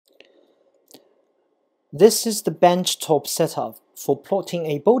This is the benchtop setup for plotting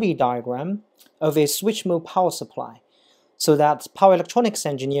a Bode diagram of a switch mode power supply so that power electronics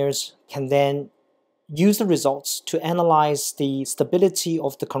engineers can then use the results to analyze the stability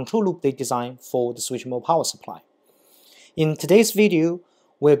of the control loop they design for the switch mode power supply. In today's video,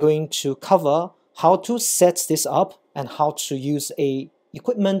 we're going to cover how to set this up and how to use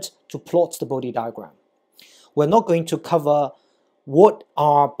equipment to plot the Bode diagram. We're not going to cover what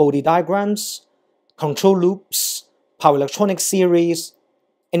are Bode diagrams, control loops, power electronics series,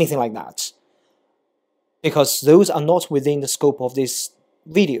 anything like that, because those are not within the scope of this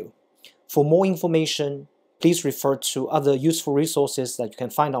video. For more information, please refer to other useful resources that you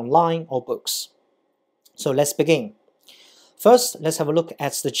can find online or books. So let's begin. First, let's have a look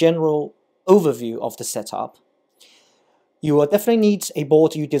at the general overview of the setup. You will definitely need a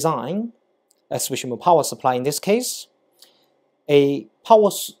board you design, a switch mode power supply in this case, a power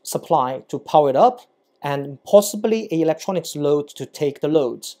supply to power it up, and possibly an electronics load to take the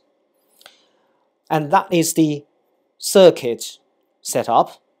load. And that is the circuit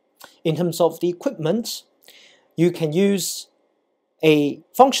setup. In terms of the equipment, you can use a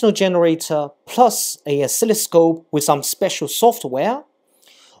functional generator plus an oscilloscope with some special software,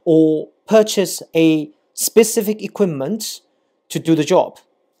 or purchase a specific equipment to do the job.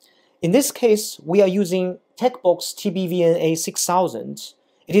 In this case, we are using TechBox TB-VNA 6000.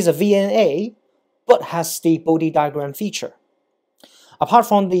 It is a VNA, but has the Bode diagram feature. Apart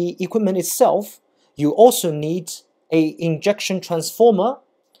from the equipment itself, you also need an injection transformer,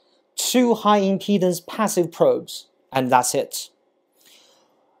 2 high impedance passive probes, and that's it.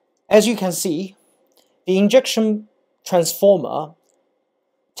 As you can see, the injection transformer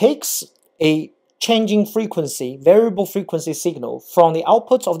takes a changing frequency, variable frequency signal from the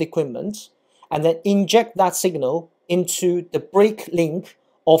output of the equipment and then inject that signal into the break link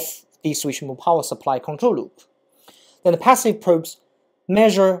of the switch mode power supply control loop. Then the passive probes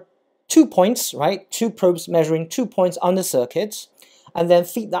measure 2 points, right? 2 probes measuring 2 points on the circuit, and then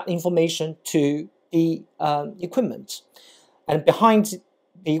feed that information to the equipment. And behind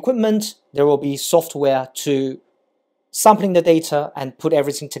the equipment, there will be software to sampling the data and put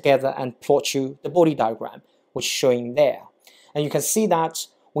everything together and plot you the Bode diagram, which is showing there. And you can see that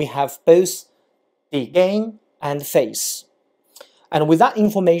we have both the gain and phase. And with that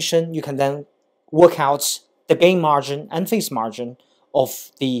information, you can then work out the gain margin and phase margin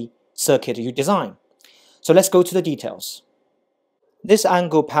of the circuit you design. So let's go to the details. This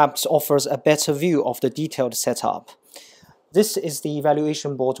angle perhaps offers a better view of the detailed setup. This is the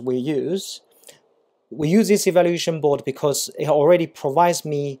evaluation board we use. We use this evaluation board because it already provides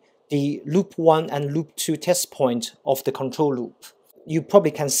me the loop 1 and loop 2 test point of the control loop. You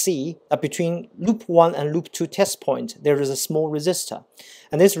probably can see that between loop 1 and loop 2 test point there is a small resistor,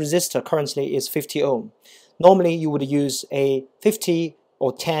 and this resistor currently is 50 ohm. Normally you would use a 50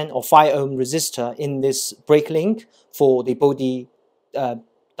 or 10 or 5 ohm resistor in this break link for the Bode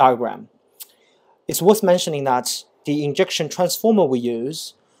diagram. It's worth mentioning that the injection transformer we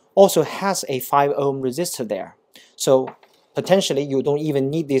use also has a 5 ohm resistor there, so potentially you don't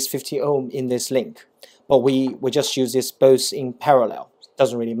even need this 50 ohm in this link, but we just use this both in parallel.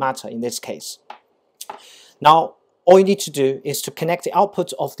 Doesn't really matter in this case. Now all you need to do is to connect the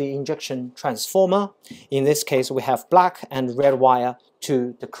output of the injection transformer. In this case we have black and red wire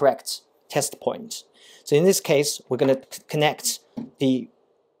to the correct test point. So in this case we're going to connect the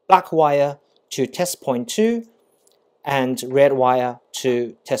black wire to test point 2 and red wire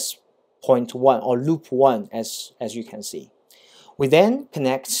to test point 1 or loop 1 as you can see. We then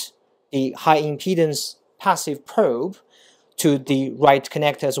connect the high impedance passive probe to the right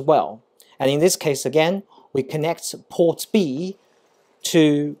connector as well. And in this case again, we connect port B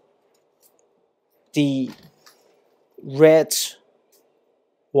to the red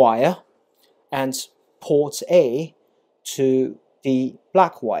wire and port A to the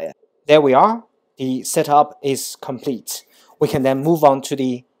black wire. There we are. The setup is complete. We can then move on to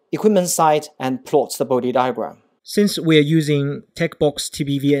the equipment side and plot the Bode diagram. Since we are using TechBox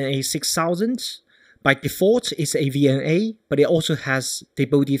TB-VNA 6000, by default it's a VNA, but it also has the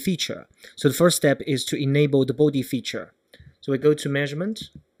Bode feature. So the first step is to enable the Bode feature. So we go to measurement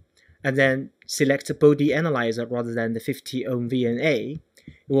and then select the Bode analyzer rather than the 50 ohm VNA.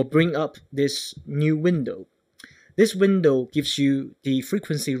 It will bring up this new window. This window gives you the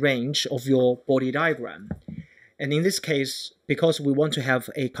frequency range of your Bode diagram. And in this case, because we want to have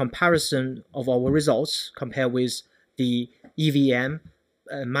a comparison of our results compared with the EVM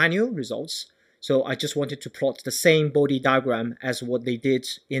manual results, so I just wanted to plot the same Bode diagram as what they did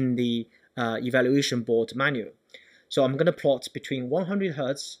in the evaluation board manual. So I'm going to plot between 100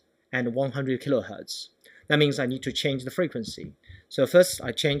 Hz and 100 kilohertz. That means I need to change the frequency. So first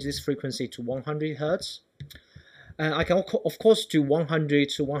I change this frequency to 100 hertz. I can of course do 100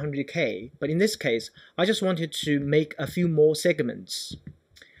 to 100k, but in this case I just wanted to make a few more segments.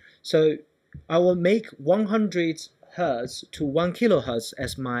 So I will make 100 hertz to 1 kilohertz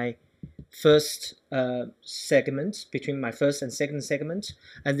as my first segment, between my first and second segment,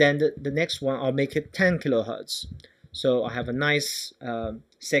 and then the next one I'll make it 10 kilohertz. So I have a nice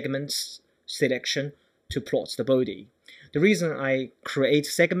segments selection to plot the Bode. The reason I create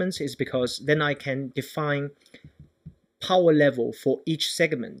segments is because then I can define power level for each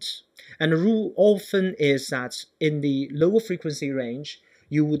segment. And the rule often is that in the lower frequency range,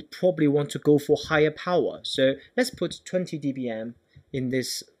 you would probably want to go for higher power. So let's put 20 dBm in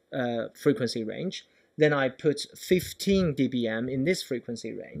this frequency range. Then I put 15 dBm in this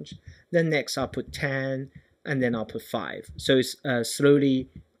frequency range. Then next I'll put 10, and then I'll put 5. So it's slowly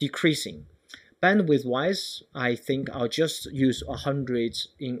decreasing. Bandwidth wise, I think I'll just use 100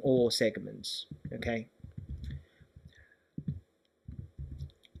 in all segments. Okay.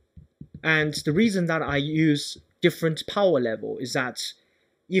 And the reason that I use different power level is that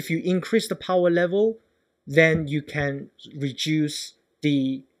if you increase the power level, then you can reduce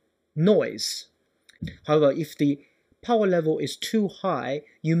the noise. However, if the power level is too high,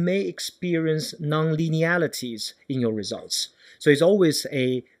 you may experience non-linearities in your results. So it's always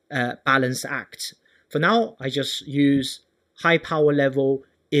a balanced act. For now, I just use high power level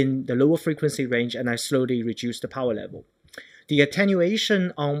in the lower frequency range, and I slowly reduce the power level. The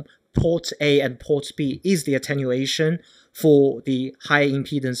attenuation on port A and port B is the attenuation for the high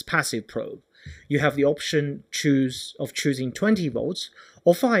impedance passive probe. You have the option of choosing 20 volts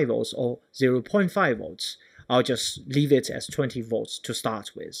or 5 volts or 0.5 volts. I'll just leave it as 20 volts to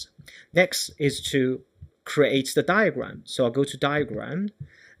start with. Next is to create the diagram. So I'll go to diagram,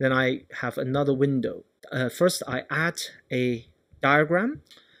 then I have another window. First I add a diagram,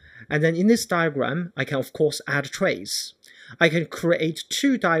 and then in this diagram I can of course add trace. I can create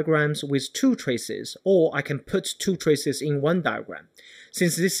two diagrams with two traces, or I can put two traces in one diagram.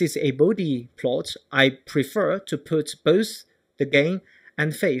 Since this is a Bode plot, I prefer to put both the gain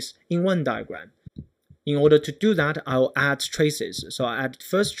and phase in one diagram. In order to do that, I'll add traces. So I add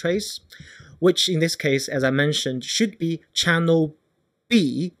first trace, which in this case, as I mentioned, should be channel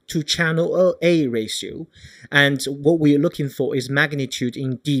B to channel A ratio, and what we're looking for is magnitude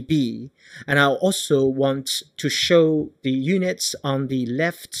in dB. And I also want to show the units on the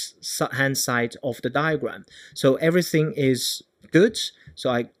left hand side of the diagram. So everything is good. So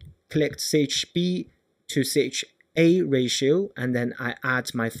I click CHB to CHA ratio, and then I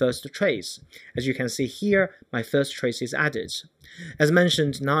add my first trace. As you can see here, my first trace is added. As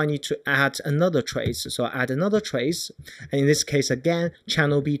mentioned, now I need to add another trace. So I add another trace, and in this case again,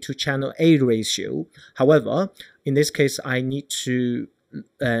 channel B to channel A ratio. However, in this case I need to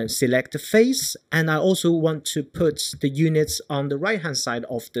select the phase, and I also want to put the units on the right hand side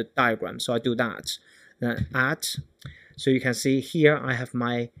of the diagram. So I do that. Then add. So you can see here I have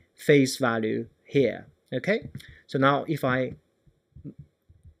my phase value here. Okay. So now if I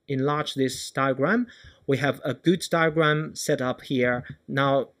enlarge this diagram, we have a good diagram set up here.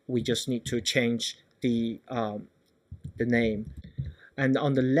 Now we just need to change the name. And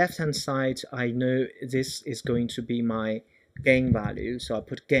on the left hand side, I know this is going to be my gain value. So I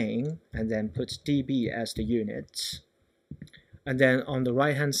put gain and then put dB as the unit. And then on the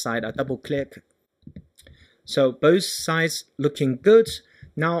right hand side, I double click. So both sides looking good.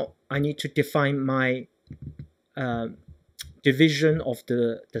 Now I need to define my division of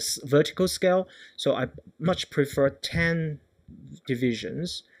the vertical scale. So I much prefer 10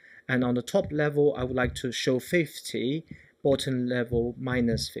 divisions, and on the top level I would like to show 50, bottom level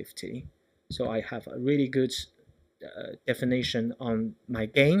minus 50. So I have a really good definition on my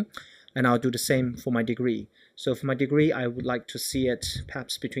gain, and I'll do the same for my degree. So for my degree, I would like to see it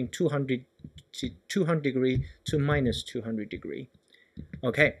perhaps between 200 degree to minus 200 degree.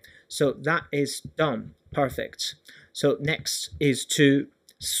 Okay, so that is done. Perfect. So next is to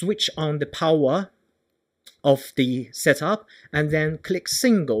switch on the power of the setup, and then click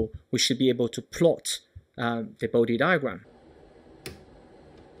single. We should be able to plot the Bode diagram.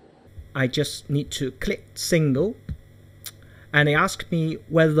 I just need to click single, and they ask me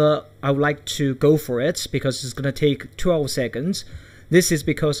whether I would like to go for it because it's going to take 12 seconds. This is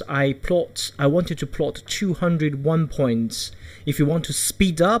because I wanted to plot 201 points. If you want to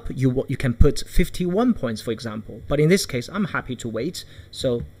speed up, you can put 51 points, for example. But in this case, I'm happy to wait,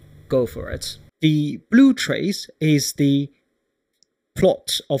 so go for it. The blue trace is the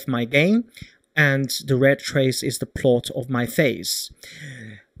plot of my gain, and the red trace is the plot of my phase.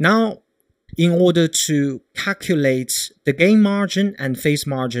 Now, in order to calculate the gain margin and phase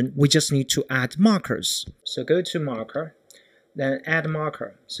margin, we just need to add markers. So go to marker, then add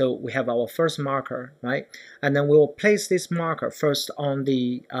marker. So we have our first marker, right? And then we will place this marker first on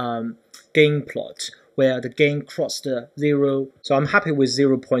the gain plot, where the gain crossed the 0. So I'm happy with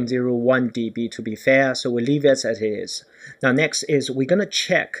 0.01 dB to be fair, so we leave it as it is. Now next is we're going to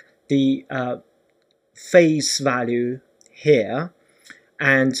check the phase value here,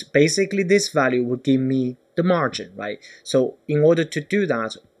 and basically this value will give me the margin, right? So in order to do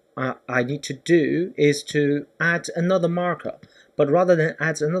that, I need to do is to add another marker. But rather than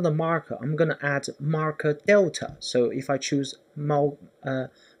add another marker, I'm going to add marker delta. So if I choose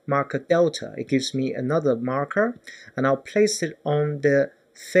marker delta, it gives me another marker, and I'll place it on the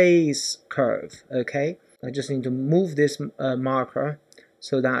phase curve, okay? I just need to move this marker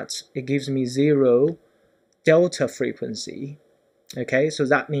so that it gives me 0 delta frequency, okay? So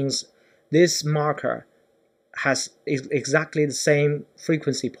that means this marker has exactly the same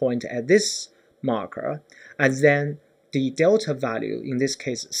frequency point at this marker, and then the delta value, in this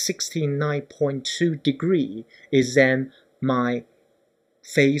case 69.2 degree, is then my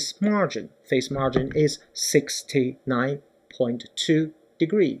phase margin. Phase margin is 69.2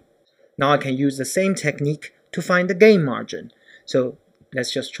 degree. Now I can use the same technique to find the gain margin. So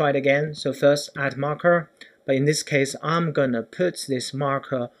let's just try it again. So first add marker, but in this case I'm gonna put this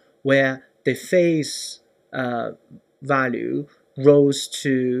marker where the phase value rose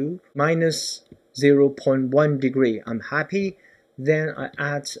to minus 0.1 degree. I'm happy. Then I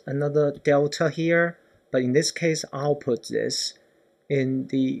add another delta here, but in this case I'll put this in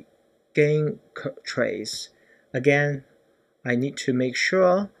the gain trace. Again, I need to make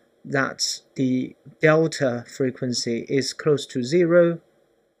sure that the delta frequency is close to 0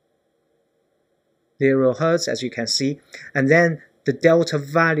 Hertz, as you can see, and then the delta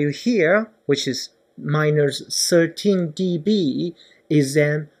value here, which is minus 13 dB, is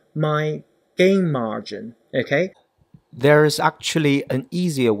then my gain margin, okay? There is actually an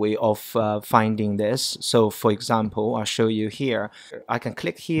easier way of finding this. So for example, I'll show you here. I can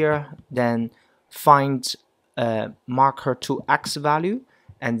click here, then find a marker to X value,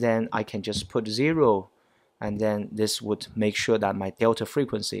 and then I can just put 0, and then this would make sure that my delta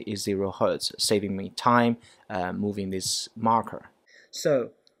frequency is 0 Hertz, saving me time moving this marker.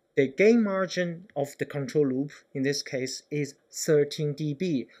 So the gain margin of the control loop in this case is 13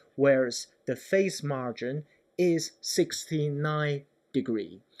 dB, whereas the phase margin is 69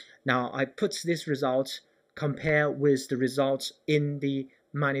 degree. Now I put this result compare with the results in the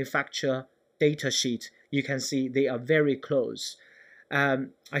manufacturer data sheet. You can see they are very close. I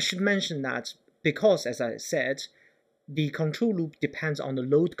should mention that because, as I said, the control loop depends on the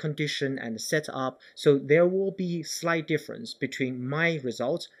load condition and the setup, so there will be slight difference between my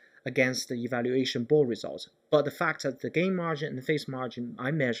results against the evaluation board results. But the fact that the gain margin and the phase margin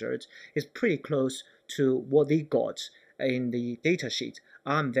I measured is pretty close to what they got in the data sheet.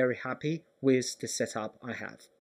 I'm very happy with the setup I have.